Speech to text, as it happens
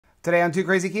Today on Two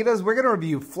Crazy Ketos, we're going to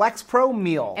review Flex Pro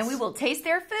Meals. And we will taste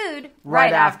their food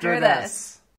right after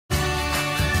this.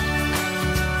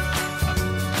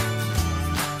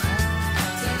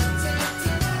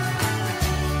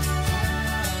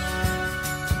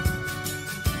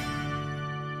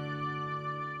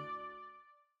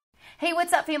 Hey,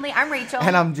 what's up, family? I'm Rachel.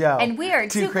 And I'm Joe. And we are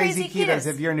Two Crazy Ketos.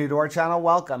 If you're new to our channel,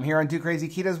 welcome. Here on Two Crazy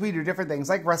Ketos, we do different things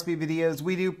like recipe videos,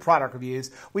 we do product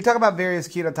reviews, we talk about various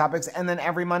keto topics, and then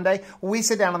every Monday, we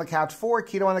sit down on the couch for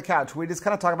Keto on the Couch. We just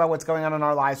kind of talk about what's going on in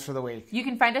our lives for the week. You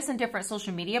can find us on different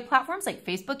social media platforms like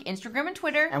Facebook, Instagram, and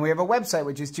Twitter. And we have a website,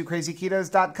 which is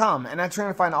twocrazyketos.com, and that's where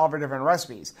you're going to find all of our different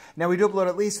recipes. Now, we do upload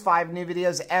at least 5 new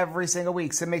videos every single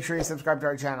week, so make sure you subscribe to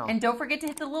our channel. And don't forget to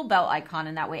hit the little bell icon,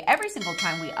 and that way every single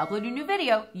time we upload a new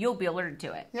video, you'll be alerted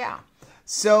to it. Yeah.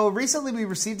 So recently we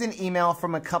received an email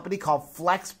from a company called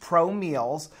Flex Pro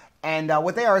Meals. And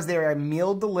what they are is they're a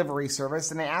meal delivery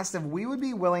service. And they asked if we would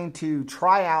be willing to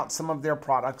try out some of their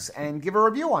products and give a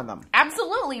review on them.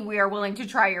 Absolutely, we are willing to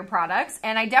try your products.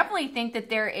 And I definitely think that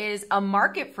there is a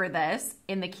market for this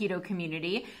in the keto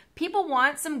community. People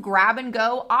want some grab and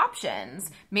go options.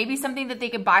 Maybe something that they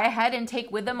could buy ahead and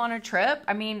take with them on a trip.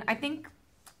 I mean, I think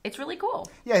it's really cool.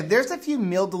 Yeah, there's a few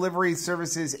meal delivery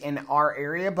services in our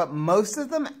area, but most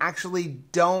of them actually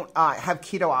don't have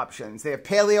keto options. They have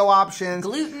paleo options.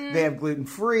 Gluten. They have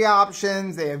gluten-free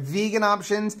options. They have vegan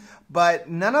options. But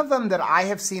none of them that I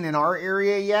have seen in our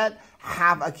area yet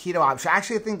have a keto option.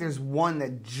 Actually, I think there's one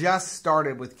that just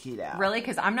started with keto. Really?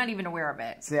 Because I'm not even aware of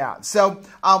it. So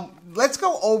let's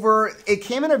go over. It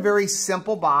came in a very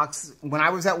simple box. When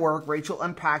I was at work, Rachel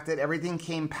unpacked it. Everything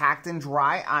came packed in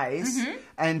dry ice. Mm-hmm.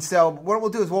 And so what we'll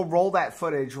do is we'll roll that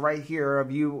footage right here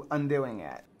of you undoing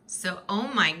it. So, oh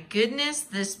my goodness,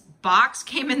 this box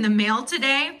came in the mail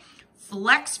today.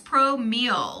 Flex Pro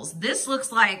Meals. This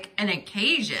looks like an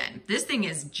occasion. This thing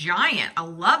is giant. I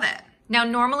love it. Now,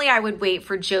 normally I would wait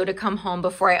for Joe to come home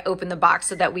before I open the box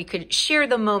so that we could share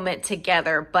the moment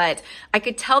together, but I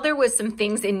could tell there was some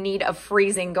things in need of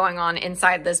freezing going on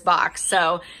inside this box.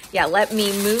 So yeah, let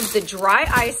me move the dry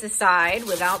ice aside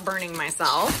without burning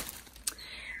myself.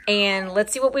 And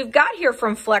let's see what we've got here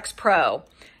from Flex Pro.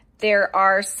 There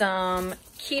are some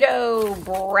keto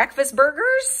breakfast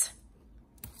burgers.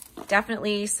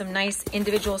 Definitely some nice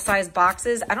individual sized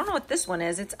boxes. I don't know what this one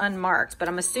is. It's unmarked, but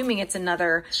I'm assuming it's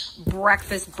another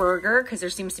breakfast burger because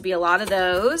there seems to be a lot of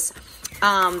those.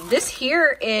 This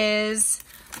here is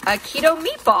a keto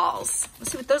meatballs.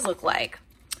 Let's see what those look like.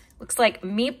 Looks like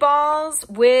meatballs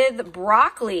with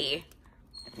broccoli.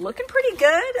 Looking pretty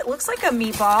good. It looks like a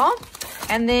meatball.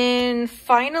 And then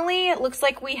finally, it looks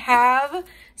like we have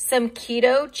some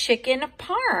keto chicken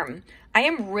parm. I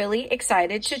am really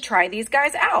excited to try these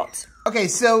guys out. Okay,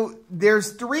 so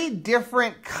there's 3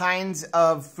 different kinds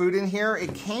of food in here.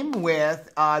 It came with,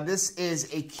 this is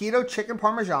a keto chicken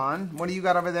parmesan. What do you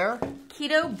got over there?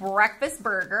 Keto breakfast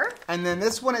burger. And then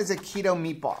this one is a keto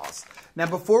meatballs. Now,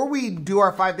 before we do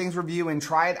our 5 things review and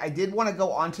try it, I did want to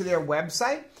go onto their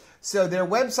website. So their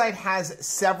website has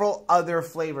several other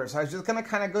flavors. So I was just going to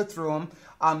kind of go through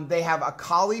them. They have a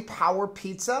cauli power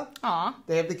pizza. Aww.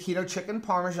 They have the keto chicken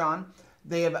parmesan.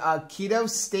 They have a keto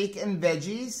steak and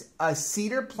veggies, a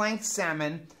cedar plank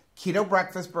salmon, keto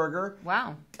breakfast burger.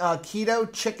 Wow. A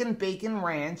keto chicken bacon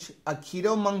ranch, a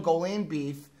keto Mongolian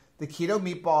beef, the keto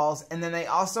meatballs, and then they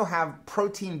also have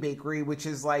protein bakery, which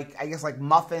is like, I guess, like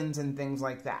muffins and things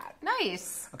like that.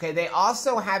 Nice. Okay, they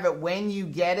also have it when you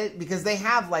get it, because they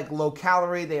have like low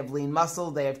calorie, they have lean muscle,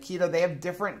 they have keto, they have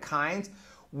different kinds.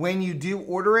 When you do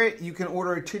order it, you can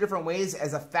order it 2 different ways: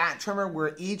 as a fat trimmer,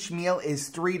 where each meal is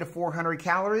 300 to 400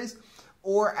 calories,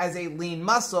 or as a lean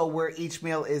muscle, where each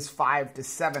meal is 500 to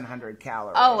 700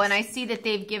 calories. Oh, and I see that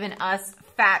they've given us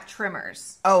fat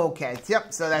trimmers. Oh, okay.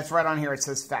 Yep. So that's right on here. It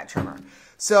says fat trimmer.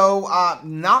 So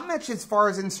not much as far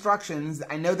as instructions.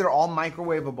 I know they're all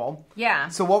microwavable. Yeah.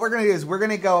 So what we're going to do is we're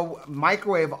going to go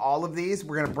microwave all of these.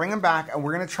 We're going to bring them back, and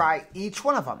we're going to try each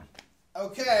one of them.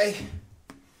 Okay.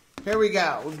 Here we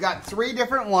go. We've got 3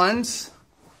 different ones.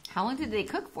 How long did they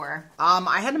cook for?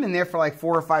 I had them in there for like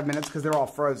 4 or 5 minutes because they're all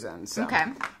frozen. So. Okay.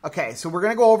 Okay, so we're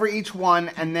going to go over each one,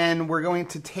 and then we're going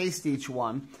to taste each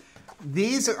one.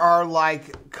 These are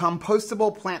like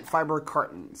compostable plant fiber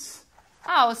cartons.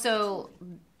 Oh, so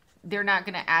they're not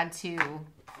going to add to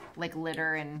like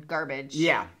litter and garbage.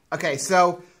 Yeah. Okay,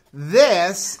 so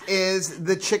this is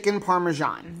the chicken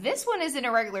parmesan. This one is in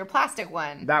a regular plastic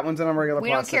one. That one's in a regular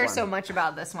plastic one. We don't care so much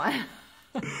about this one.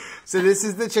 So this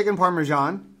is the chicken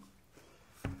parmesan.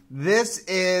 This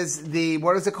is the,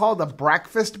 what is it called? The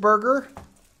breakfast burger?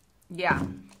 Yeah.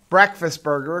 Breakfast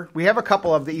burger. We have a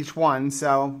couple of each one,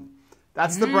 so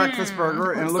That's the breakfast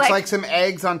burger, and it looks like some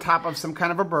eggs on top of some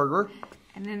kind of a burger.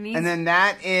 And then these. And then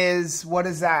that is, what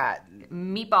is that?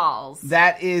 Meatballs.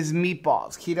 That is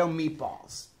meatballs, keto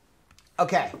meatballs.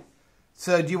 Okay,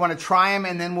 so do you want to try them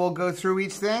and then we'll go through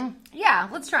each thing? Yeah,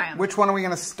 let's try them. Which one are we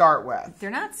going to start with? They're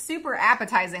not super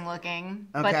appetizing looking,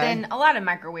 Okay. but then a lot of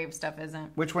microwave stuff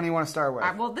isn't. Which one do you want to start with?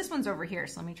 Well, this one's over here,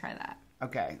 so let me try that.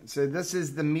 Okay, so this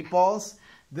is the meatballs.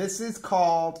 This is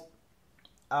called,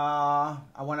 I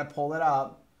want to pull it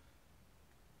up.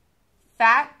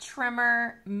 Fat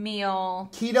Trimmer Meal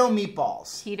Keto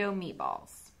meatballs. Keto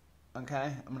Meatballs.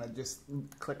 Okay, I'm going to just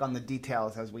click on the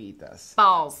details as we eat this.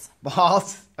 Balls.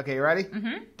 Balls. Okay, you ready?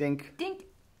 Mm-hmm. Dink. Dink.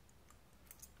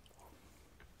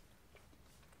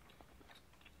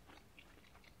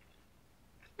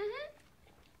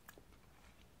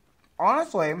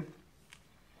 Honestly,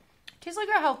 Tastes like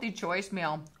a healthy choice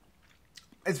meal.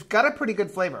 it's got a pretty good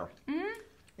flavor. Mm-hmm.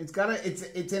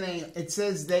 It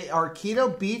says they are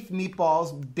keto beef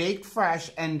meatballs baked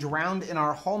fresh and drowned in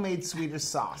our homemade Swedish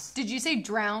sauce. Did you say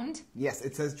drowned? Yes,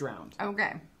 it says drowned.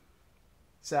 Okay.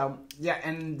 So, yeah,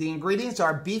 and the ingredients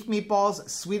are beef meatballs,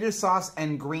 Swedish sauce,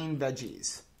 and green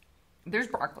veggies. There's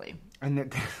broccoli. And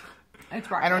It's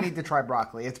broccoli. I don't need to try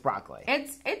broccoli. It's broccoli.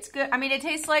 It's good. I mean, it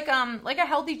tastes like a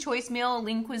healthy choice meal,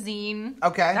 lean cuisine.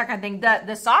 Okay. That kind of thing.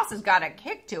 The sauce has got a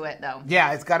kick to it, though.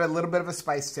 Yeah, it's got a little bit of a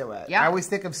spice to it. Yeah. I always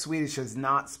think of Swedish as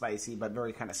not spicy, but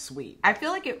very kind of sweet. I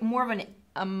feel like it more of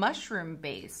a mushroom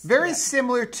base. Very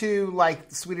similar to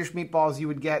like Swedish meatballs you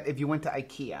would get if you went to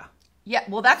IKEA. Yeah,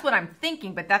 well, that's what I'm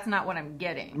thinking, but that's not what I'm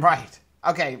getting. Right.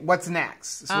 Okay, what's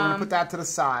next? So we're going to put that to the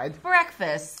side.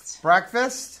 Breakfast.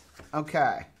 Breakfast?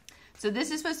 Okay. So this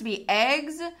is supposed to be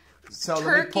eggs, So turkey,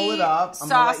 let me pull it up. I'm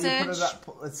sausage, going to let you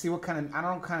put it up. Let's see what kind of, I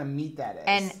don't know what kind of meat that is.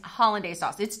 and hollandaise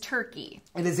sauce. It's turkey.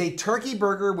 It is a turkey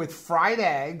burger with fried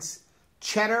eggs,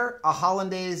 cheddar, a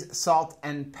hollandaise, salt,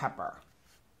 and pepper.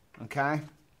 Okay?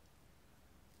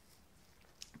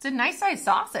 It's a nice sized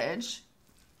sausage.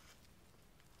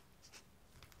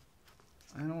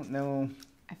 I don't know.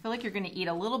 I feel like you're going to eat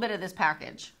a little bit of this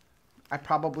package.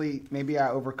 Maybe I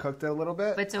overcooked it a little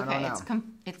bit. But it's I okay. don't know.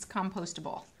 It's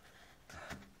compostable.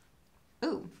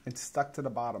 Ooh. It's stuck to the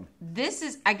bottom.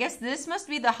 I guess this must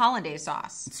be the hollandaise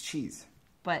sauce. It's cheese.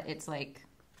 But it's like,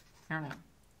 I don't know,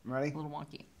 Ready? a little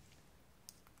wonky.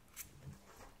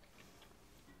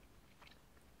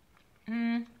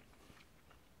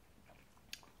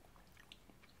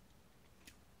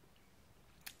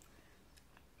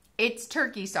 It's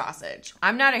turkey sausage.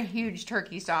 I'm not a huge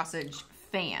turkey sausage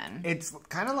fan. It's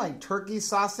kind of like turkey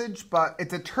sausage, but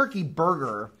it's a turkey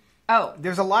burger. Oh.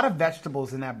 There's a lot of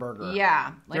vegetables in that burger.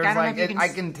 Yeah. Like, I don't know if you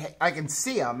can... I can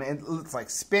see them. It looks like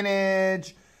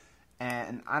spinach,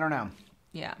 and I don't know.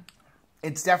 Yeah.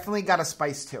 It's definitely got a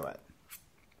spice to it.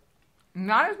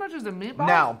 Not as much as the meatball?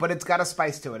 No, but it's got a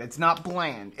spice to it. It's not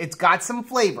bland. It's got some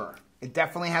flavor. It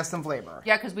definitely has some flavor.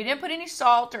 Yeah, because we didn't put any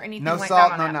salt or anything No like salt,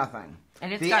 that on no it. nothing.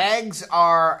 And the eggs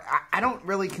are, I don't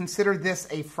really consider this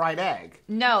a fried egg.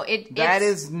 No, that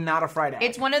is not a fried egg.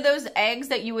 It's one of those eggs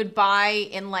that you would buy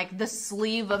in like the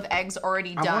sleeve of eggs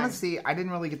already done. I want to see, I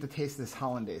didn't really get to taste this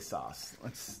hollandaise sauce.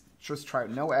 Let's just try it.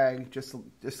 No egg, just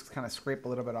kind of scrape a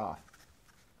little bit off.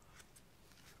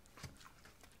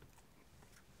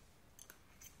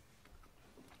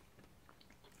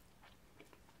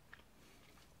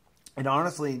 And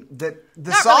honestly, the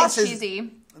sauce really cheesy. is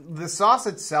the sauce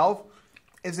itself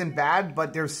isn't bad,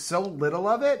 but there's so little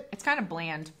of it. It's kind of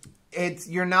bland.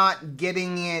 You're not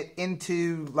getting it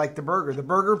into like the burger.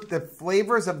 The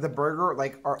flavors of the burger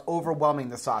like are overwhelming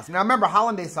the sauce. Now remember,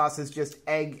 hollandaise sauce is just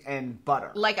egg and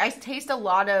butter. Like I taste a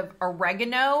lot of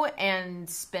oregano and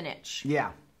spinach.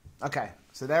 Yeah. Okay.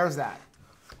 So there's that.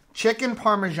 Chicken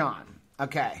Parmesan.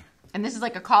 Okay. And this is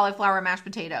like a cauliflower mashed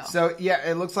potato. So yeah,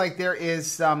 it looks like there is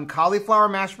some cauliflower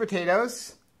mashed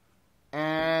potatoes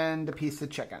and a piece of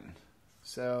chicken.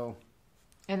 So.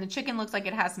 And the chicken looks like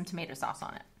it has some tomato sauce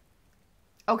on it.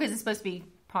 Oh, because it's supposed to be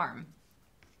parm.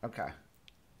 Okay.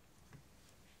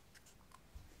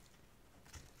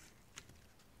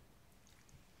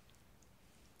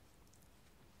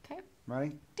 Okay.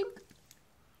 Ready? Dink.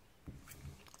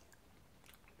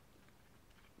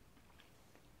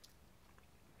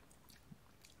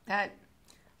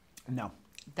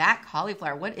 That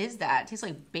cauliflower, what is that? It tastes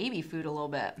like baby food a little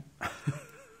bit.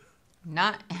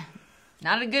 Not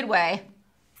a good way.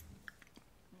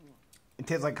 It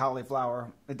tastes like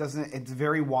cauliflower. It doesn't. It's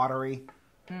very watery.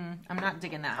 I'm not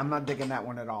digging that. I'm not digging that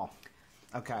one at all.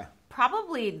 Okay.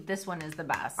 Probably this one is the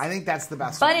best. I think that's the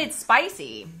best but one. it's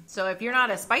spicy. So if you're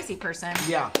not a spicy person.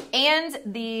 Yeah. And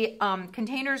the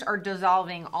containers are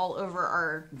dissolving all over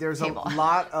our There's table. a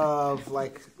lot of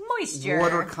like moisture.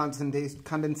 Water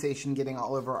condensation getting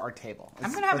all over our table.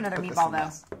 I'm going to have another meatball,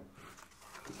 though.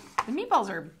 The meatballs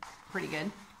are pretty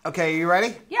good. Okay, are you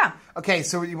ready? Yeah. Okay,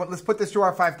 so let's put this to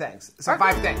our 5 things. So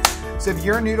 5 things. So if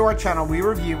you're new to our channel, we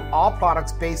review all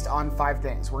products based on 5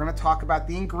 things. We're going to talk about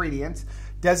the ingredients.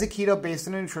 Does it keto based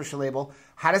on a nutrition label?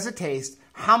 How does it taste?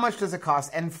 How much does it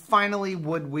cost? And finally,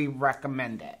 would we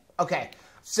recommend it? Okay,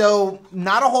 so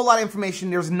not a whole lot of information.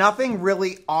 There's nothing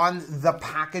really on the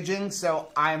packaging,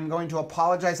 so I'm going to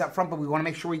apologize up front, but we want to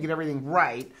make sure we get everything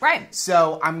right. Right.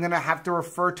 So I'm going to have to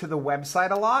refer to the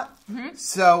website a lot.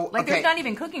 So like there's not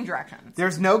even cooking directions.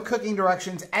 There's no cooking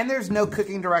directions, and there's no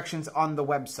cooking directions on the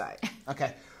website.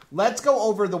 Okay. Let's go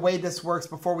over the way this works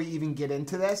before we even get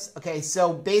into this. Okay,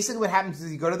 so basically what happens is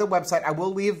you go to the website. I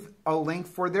will leave a link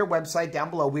for their website down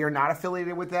below. We are not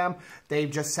affiliated with them.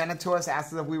 They've just sent it to us,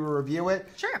 asked us if we will review it.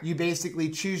 Sure. You basically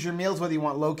choose your meals, whether you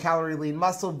want low-calorie, lean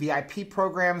muscle, VIP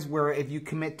programs, where if you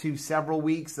commit to several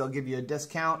weeks, they'll give you a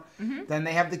discount. Then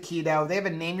they have the keto. They have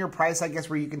a name your price, I guess,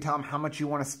 where you can tell them how much you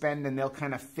want to spend, and they'll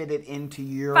kind of fit it into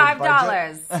your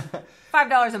budget. $5.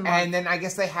 $5 a month. And then I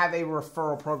guess they have a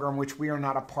referral program, which we are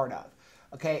not a part of.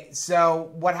 Okay, so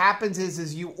what happens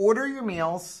is you order your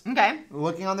meals. Okay.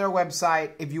 Looking on their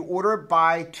website, if you order it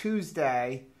by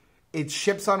Tuesday, it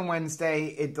ships on Wednesday,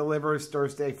 it delivers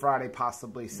Thursday, Friday,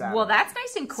 possibly Saturday. Well, that's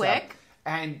nice and quick.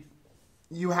 So, and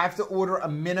you have to order a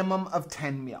minimum of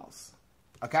 10 meals.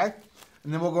 Okay?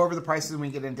 And then we'll go over the prices when we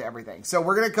get into everything. So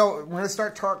we're gonna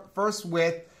start first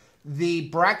with the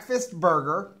breakfast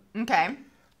burger. Okay.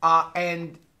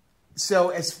 And so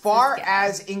as far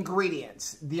as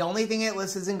ingredients, the only thing it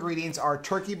lists as ingredients are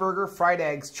turkey burger, fried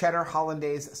eggs, cheddar,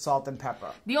 hollandaise, salt, and pepper.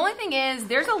 The only thing is,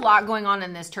 there's a lot going on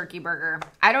in this turkey burger.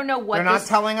 I don't know what They're not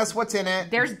telling us what's in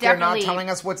it. They're not telling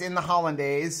us what's in the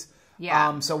hollandaise.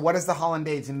 Yeah. So what is the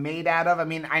hollandaise made out of? I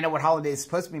mean, I know what hollandaise is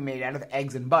supposed to be made out of,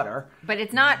 eggs and butter. But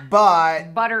it's not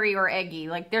buttery or eggy.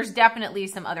 Like, there's definitely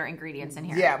some other ingredients in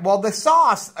here. Yeah, well, the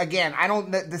sauce, again,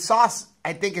 the sauce,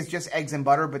 I think, is just eggs and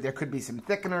butter, but there could be some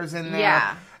thickeners in there.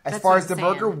 Yeah. As far as the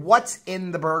burger, what's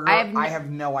in the burger, I have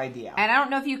no idea. And I don't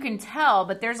know if you can tell,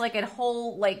 but there's like a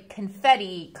whole like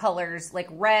confetti colors, like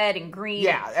red and green.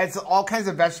 Yeah, it's all kinds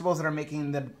of vegetables that are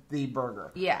making the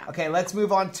burger. Yeah. Okay, let's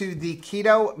move on to the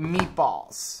keto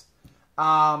meatballs.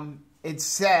 It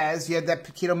says, you have that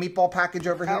keto meatball package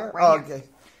over here? Right here. Okay.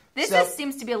 This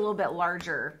seems to be a little bit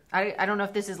larger. I don't know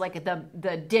if this is like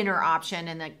the dinner option,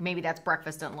 and like maybe that's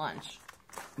breakfast and lunch.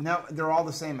 No, they're all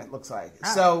the same, it looks like.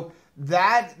 Oh. So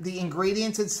the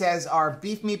ingredients it says are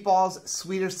beef meatballs,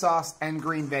 sweeter sauce, and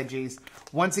green veggies.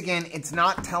 Once again, it's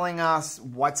not telling us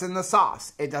what's in the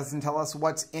sauce. It doesn't tell us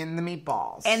what's in the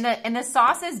meatballs. And the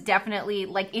sauce is definitely,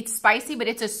 like, it's spicy, but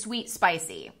it's a sweet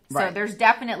spicy. So there's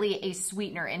definitely a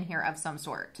sweetener in here of some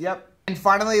sort. Yep. And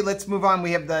finally, let's move on.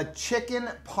 We have the chicken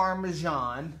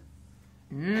parmesan.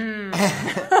 And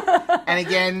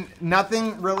again,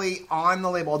 nothing really on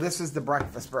the label. This is the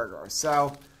breakfast burger.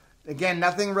 So again,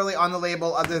 nothing really on the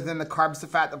label other than the carbs, the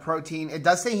fat, the protein. It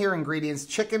does say here ingredients: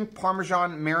 chicken,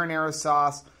 parmesan, marinara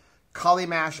sauce, cauli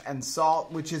mash, and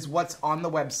salt, which is what's on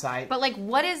the website. But like,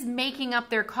 what is making up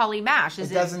their cauli mash?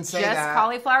 Is it doesn't say just that.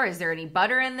 Cauliflower? Is there any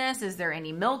butter in this? Is there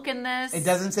any milk in this? It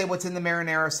doesn't say what's in the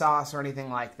marinara sauce or anything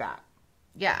like that.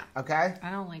 Yeah. Okay? I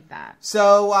don't like that.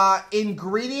 So,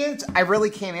 ingredients, I really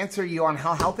can't answer you on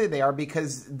how healthy they are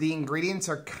because the ingredients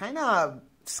are kind of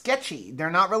sketchy. They're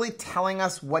not really telling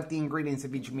us what the ingredients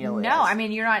of each meal is. No, I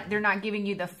mean, they're not giving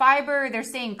you the fiber. They're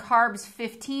saying carbs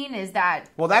 15. Is that?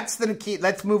 Well, that's the key.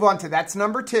 Let's move on to, that's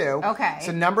number 2. Okay.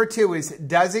 So number 2 is,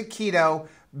 does it keto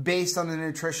based on the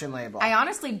nutrition label? I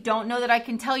honestly don't know that I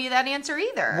can tell you that answer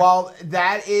either. Well,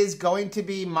 that is going to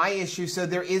be my issue. So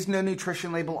there is no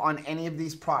nutrition label on any of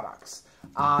these products.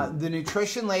 The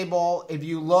nutrition label, if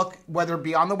you look, whether it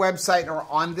be on the website or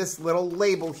on this little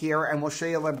label here, and we'll show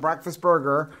you the breakfast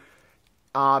burger,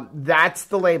 that's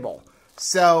the label.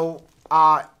 So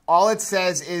all it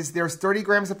says is there's 30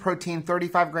 grams of protein,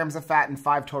 35 grams of fat, and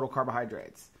 5 total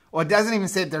carbohydrates. Well, it doesn't even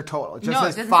say they're total. It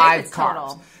just says 5 carbs.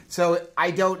 Total. So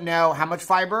I don't know how much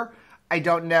fiber. I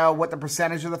don't know what the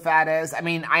percentage of the fat is. I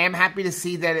mean, I am happy to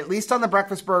see that at least on the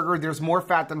breakfast burger, there's more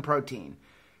fat than protein.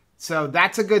 So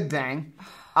that's a good thing.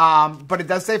 But it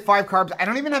does say 5 carbs. I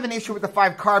don't even have an issue with the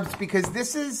 5 carbs because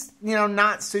this is,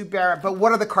 not super, but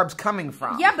what are the carbs coming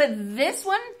from? Yeah, but this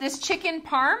one, this chicken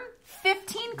parm,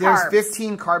 15 carbs. There's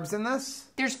 15 carbs in this?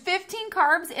 There's 15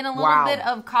 carbs and a little bit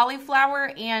of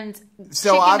cauliflower and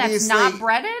so chicken that's not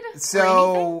breaded.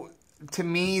 So to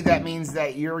me, that means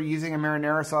that you're using a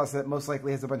marinara sauce that most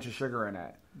likely has a bunch of sugar in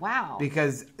it. Wow.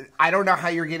 Because I don't know how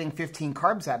you're getting 15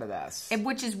 carbs out of this.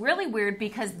 Which is really weird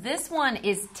because this one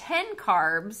is 10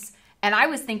 carbs, and I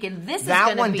was thinking this is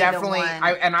going to be the one.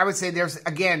 And I would say there's,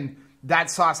 again, that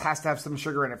sauce has to have some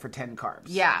sugar in it for 10 carbs.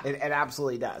 Yeah. It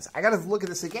absolutely does. I got to look at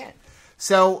this again.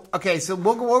 So, okay, so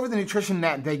we'll go over the nutrition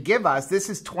that they give us. This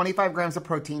is 25 grams of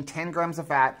protein, 10 grams of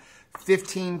fat,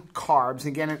 15 carbs.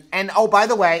 Again, and oh, by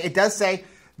the way, it does say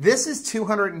this is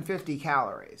 250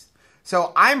 calories.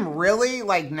 So I'm really,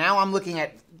 like, now I'm looking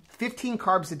at 15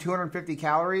 carbs to 250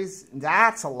 calories.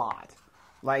 That's a lot.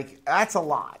 Like, that's a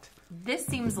lot. This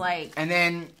seems like... And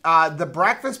then the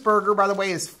breakfast burger, by the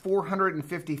way, is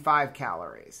 455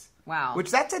 calories. Wow.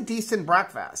 Which, that's a decent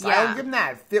breakfast. Yeah. I'll give them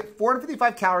that.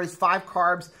 455 calories, 5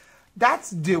 carbs.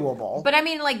 That's doable. But I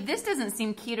mean, like, this doesn't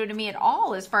seem keto to me at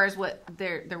all as far as what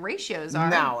the ratios are.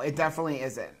 No, it definitely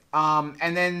isn't.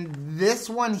 And then this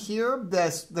one here, the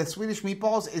Swedish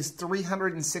meatballs, is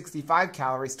 365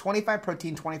 calories, 25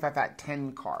 protein, 25 fat,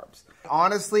 10 carbs.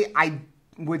 Honestly, I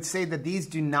would say that these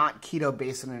do not keto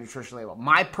based on a nutrition label.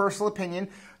 My personal opinion.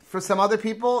 For some other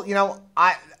people, you know,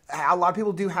 a lot of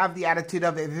people do have the attitude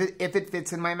of if it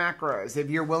fits in my macros. If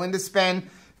you're willing to spend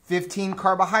 15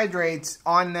 carbohydrates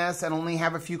on this and only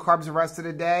have a few carbs the rest of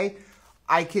the day,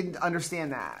 I can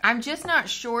understand that. I'm just not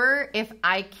sure if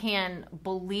I can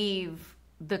believe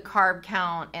the carb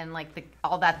count and like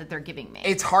all that they're giving me.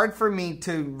 It's hard for me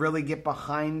to really get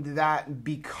behind that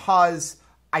because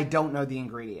I don't know the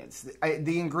ingredients.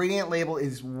 The ingredient label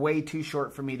is way too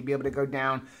short for me to be able to go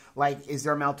down, like, is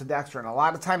there maltodextrin? A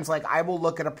lot of times, like, I will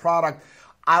look at a product.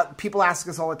 People ask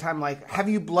us all the time, like, have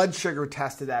you blood sugar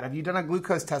tested that? Have you done a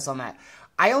glucose test on that?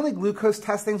 I only glucose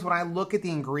test things when I look at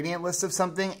the ingredient list of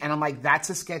something and I'm like,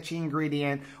 that's a sketchy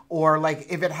ingredient. Or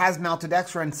like if it has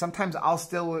maltodextrin, sometimes I'll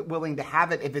still willing to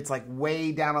have it if it's like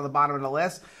way down on the bottom of the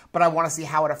list, but I want to see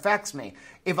how it affects me.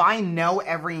 If I know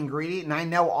every ingredient and I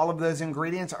know all of those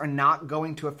ingredients are not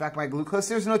going to affect my glucose,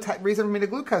 there's no reason for me to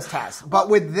glucose test. But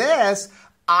with this,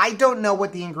 I don't know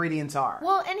what the ingredients are.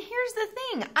 Well, and here's the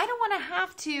thing. I don't want to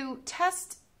have to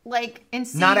test like and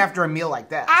see. Not after a meal like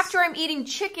this. After I'm eating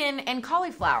chicken and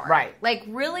cauliflower. Right. Like,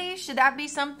 really? Should that be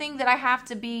something that I have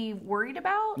to be worried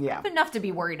about? Yeah. I have enough to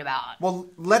be worried about. Well,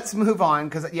 let's move on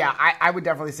because, yeah, I would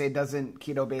definitely say it doesn't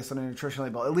keto based on a nutrition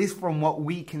label, at least from what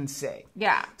we can see.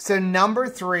 Yeah. So number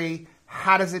 3,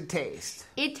 how does it taste?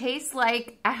 It tastes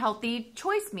like a healthy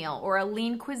choice meal or a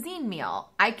lean cuisine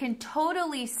meal. I can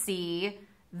totally see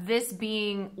this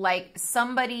being like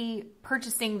somebody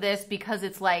purchasing this because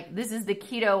it's like, this is the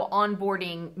keto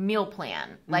onboarding meal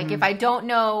plan. Like if I don't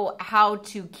know how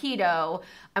to keto,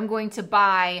 I'm going to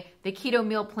buy the keto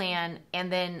meal plan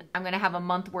and then I'm going to have a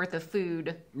month worth of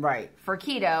food for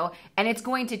keto. And it's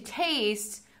going to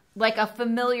taste like a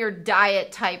familiar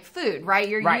diet type food, right?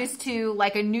 You're used to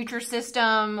like a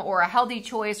Nutrisystem or a Healthy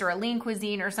Choice or a Lean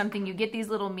Cuisine or something. You get these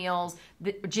little meals.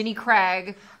 Jenny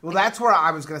Craig. Well, that's what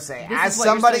I was going to say. As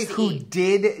somebody who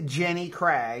did Jenny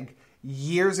Craig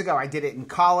years ago, I did it in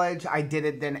college. I did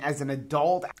it then as an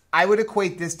adult. I would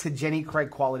equate this to Jenny Craig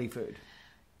quality food.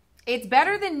 It's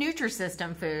better than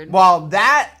Nutrisystem food. Well,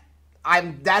 that's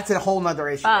a whole nother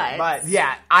issue. But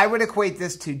yeah, I would equate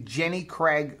this to Jenny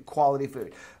Craig quality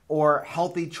food or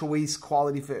Healthy Choice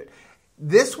quality food.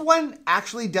 This one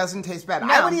actually doesn't taste bad. No.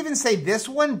 I would even say this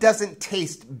one doesn't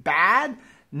taste bad.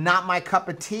 Not my cup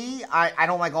of tea. I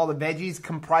don't like all the veggies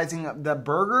comprising the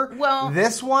burger. Well,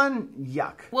 this one,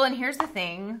 yuck. Well, and here's the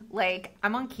thing. Like,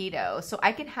 I'm on keto, so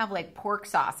I can have, like, pork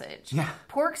sausage. Yeah.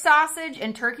 Pork sausage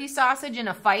and turkey sausage in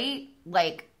a fight,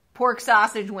 like, pork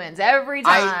sausage wins every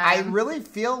time. I really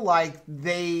feel like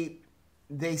they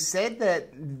said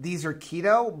that these are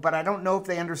keto, but I don't know if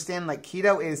they understand, like,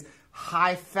 keto is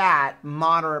high fat,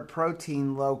 moderate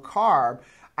protein, low carb.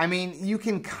 I mean, you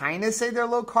can kind of say they're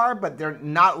low carb, but they're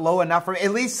not low enough for,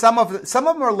 at least some of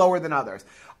them are lower than others.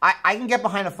 I can get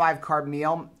behind a 5 carb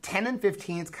meal. 10 and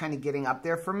 15 is kind of getting up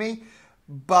there for me,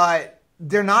 but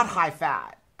they're not high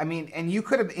fat. I mean, and you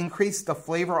could have increased the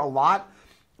flavor a lot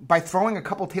by throwing a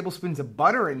couple tablespoons of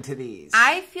butter into these.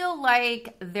 I feel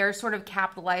like they're sort of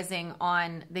capitalizing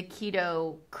on the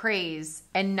keto craze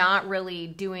and not really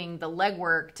doing the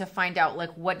legwork to find out,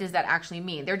 like, what does that actually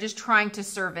mean? They're just trying to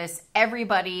service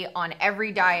everybody on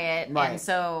every diet. Right. And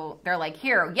so they're like,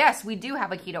 here, yes, we do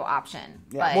have a keto option.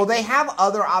 Yeah. But Well, they have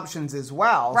other options as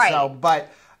well. Right. So,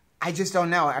 but I just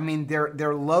don't know. I mean,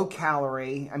 they're low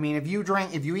calorie. I mean, if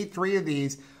you eat 3 of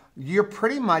these, you're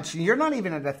not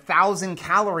even at 1,000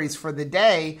 calories for the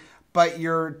day, but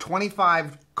you're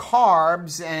 25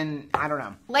 carbs and I don't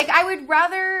know. Like, I would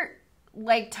rather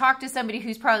like talk to somebody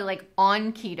who's probably like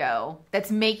on keto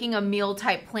that's making a meal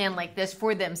type plan like this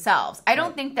for themselves. I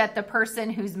don't think that the person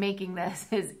who's making this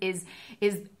is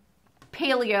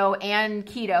paleo and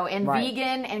keto and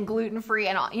vegan and gluten free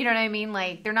and all, you know what I mean?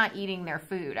 Like they're not eating their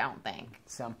food, I don't think.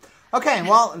 So, okay,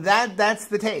 well that's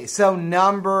the taste. So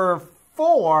number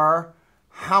 4,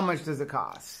 how much does it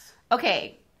cost?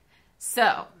 Okay,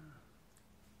 so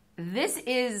this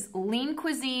is lean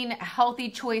cuisine, healthy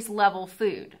choice level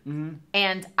food.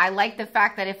 And I like the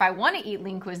fact that if I want to eat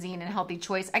lean cuisine and healthy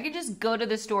choice, I could just go to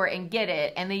the store and get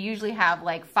it. And they usually have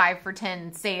like 5 for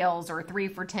 $10 sales or 3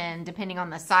 for $10, depending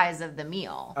on the size of the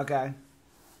meal. Okay.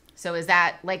 So is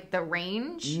that like the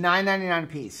range? $9.99 a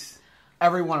piece.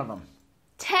 Every one of them.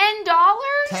 $10?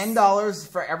 $10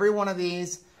 for every one of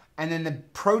these. And then the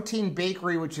protein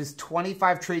bakery, which is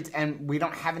 25 treats, and we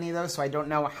don't have any of those, so I don't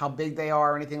know how big they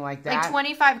are or anything like that. Like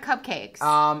 25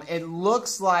 cupcakes. It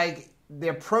looks like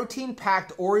they're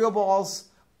protein-packed Oreo balls,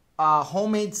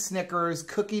 homemade Snickers,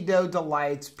 cookie dough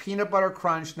delights, peanut butter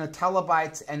crunch, Nutella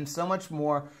bites, and so much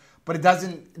more. But it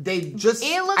doesn't. They just.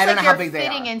 It looks I don't like know how they're big they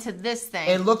are. fitting into this thing.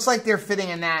 It looks like they're fitting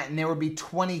in that, and there would be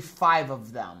 25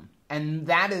 of them, and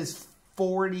that is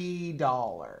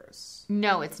 $40.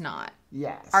 No, it's not.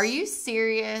 Yes. Are you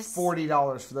serious?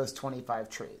 $40 for those 25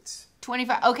 treats.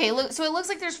 25. Okay, look. So it looks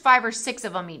like there's 5 or 6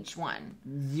 of them each one.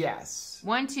 Yes.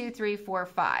 1, 2, 3, 4,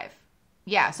 5.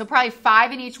 Yeah, so probably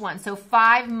 5 in each one. So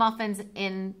 5 muffins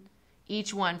in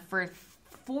each one for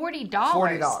 $40.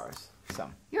 $40. So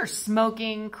you're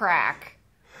smoking crack.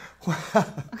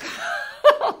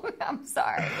 I'm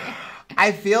sorry.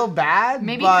 I feel bad.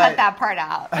 Maybe but... cut that part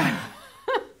out.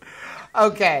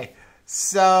 Okay,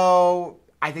 so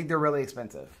I think they're really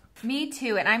expensive. Me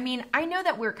too. And I mean, I know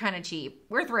that we're kind of cheap.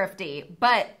 We're thrifty.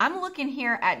 But I'm looking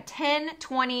here at $10,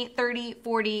 $20, $30,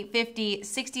 $40, $50,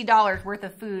 $60 worth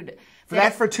of food.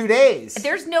 That's for 2 days.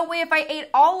 There's no way if I ate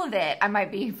all of it, I might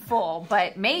be full,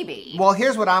 but maybe. Well,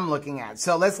 here's what I'm looking at.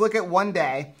 So let's look at one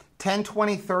day. $10,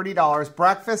 $20, $30.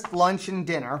 Breakfast, lunch, and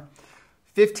dinner.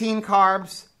 15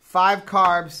 carbs, 5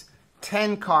 carbs,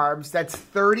 10 carbs. That's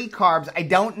 30 carbs. I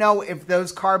don't know if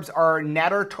those carbs are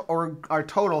net or are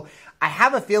total. I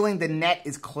have a feeling the net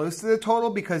is close to the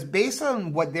total because based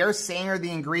on what they're saying are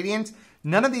the ingredients,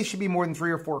 none of these should be more than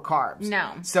 3 or 4 carbs.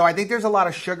 No. So I think there's a lot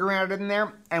of sugar added in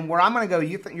there. And where I'm going to go,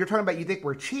 you're talking about you think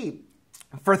we're cheap.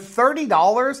 For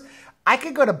 $30, I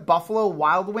could go to Buffalo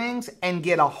Wild Wings and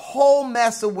get a whole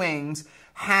mess of wings,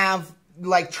 have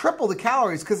like triple the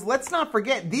calories. Because let's not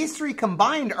forget, these 3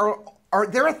 combined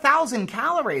they're 1,000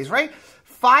 calories, right?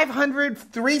 500,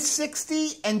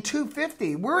 360, and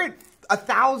 250. We're at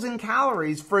 1,000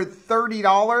 calories for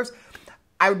 $30.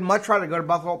 I would much rather go to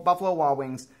Buffalo Wild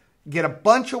Wings, get a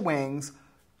bunch of wings,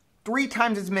 3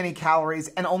 times as many calories,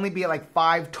 and only be at like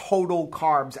 5 total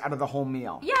carbs out of the whole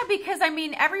meal. Yeah, because I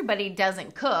mean, everybody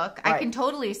doesn't cook. Right. I can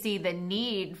totally see the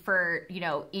need for,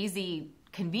 easy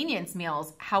convenience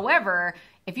meals. However,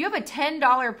 if you have a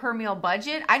 $10 per meal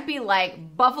budget, I'd be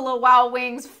like Buffalo Wild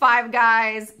Wings, Five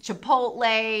Guys,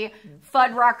 Chipotle,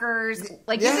 Fuddruckers.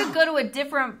 Like you could go to a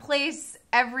different place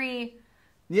every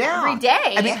day.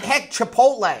 I mean, heck,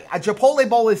 Chipotle. A Chipotle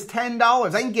bowl is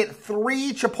 $10. I can get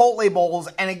 3 Chipotle bowls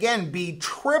and again be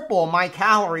triple my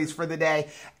calories for the day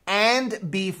and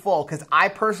be full because I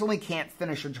personally can't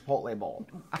finish a Chipotle bowl.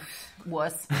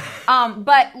 Wuss.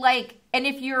 But like, and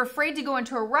if you're afraid to go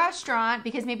into a restaurant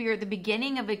because maybe you're at the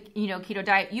beginning of a keto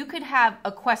diet, you could have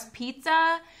a Quest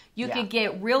pizza. You could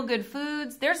get real good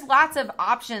foods. There's lots of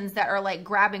options that are like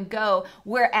grab and go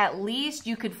where at least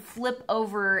you could flip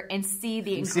over and see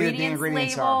the ingredients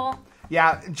label. Are.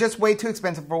 Yeah, just way too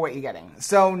expensive for what you're getting.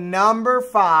 So number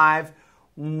 5,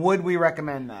 would we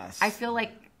recommend this? I feel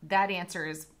like that answer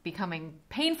is becoming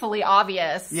painfully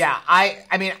obvious. Yeah,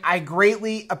 I mean, I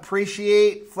greatly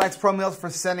appreciate Flex Pro Meals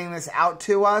for sending this out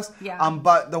to us. Yeah.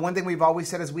 But the one thing we've always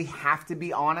said is we have to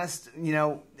be honest.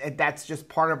 That's just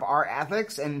part of our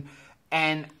ethics. And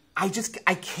I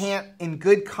can't, in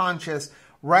good conscience,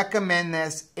 recommend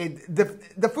this.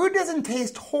 The food doesn't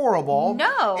taste horrible.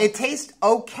 No. It tastes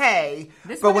okay.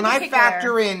 But when I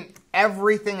factor in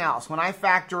everything else, when I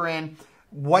factor in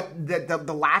what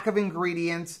the lack of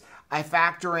ingredients, I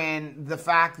factor in the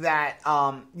fact that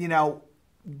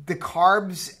the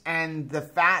carbs and the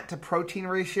fat to protein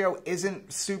ratio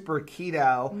isn't super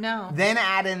keto. No. Then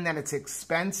add in that it's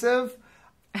expensive.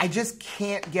 I just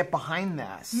can't get behind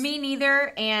this. Me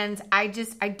neither, and I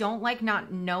don't like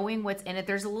not knowing what's in it.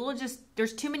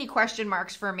 There's too many question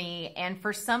marks for me, and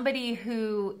for somebody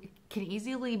who can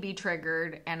easily be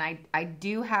triggered, and I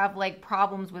do have like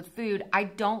problems with food, I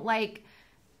don't like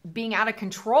being out of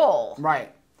control.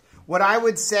 Right. What I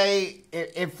would say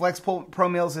if Flex Pro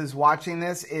Meals is watching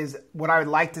this is what I would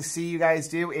like to see you guys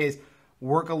do is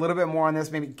work a little bit more on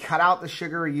this. Maybe cut out the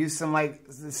sugar, use some like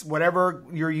whatever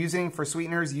you're using for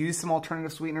sweeteners, use some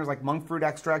alternative sweeteners like monk fruit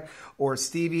extract or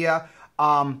stevia.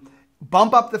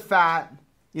 Bump up the fat.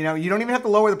 You know, you don't even have to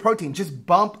lower the protein. Just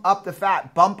bump up the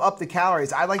fat, bump up the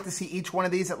calories. I like to see each one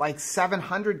of these at like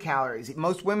 700 calories.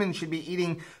 Most women should be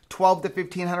eating 12 to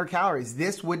 1,500 calories.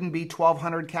 This wouldn't be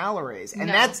 1,200 calories. And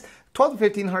that's 12 to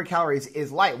 1,500 calories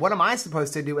is light. What am I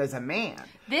supposed to do as a man?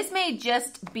 This may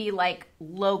just be like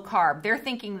low carb. They're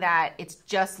thinking that it's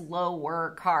just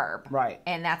lower carb. Right.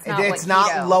 And that's not It's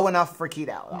not low enough for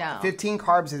keto. No. 15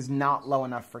 carbs is not low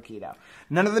enough for keto.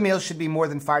 None of the meals should be more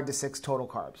than 5 to 6 total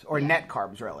carbs, or net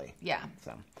carbs, really. Yeah.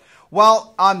 So,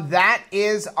 well, that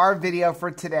is our video for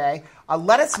today.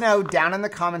 Let us know down in the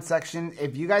comment section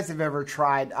if you guys have ever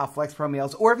tried Flex Pro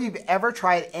Meals, or if you've ever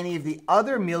tried any of the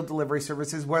other meal delivery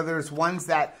services, whether it's ones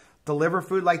that deliver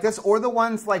food like this or the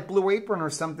ones like Blue Apron or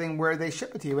something where they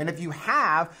ship it to you. And if you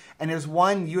have, and there's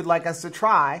one you'd like us to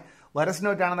try, let us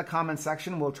know down in the comment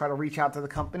section. We'll try to reach out to the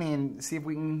company and see if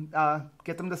we can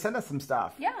get them to send us some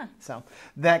stuff. Yeah. So,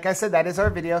 like I said, that is our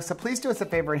video. So please do us a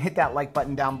favor and hit that like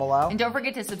button down below. And don't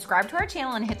forget to subscribe to our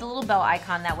channel and hit the little bell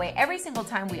icon. That way, every single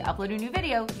time we upload a new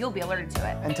video, you'll be alerted to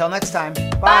it. Until next time,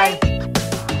 Bye. bye.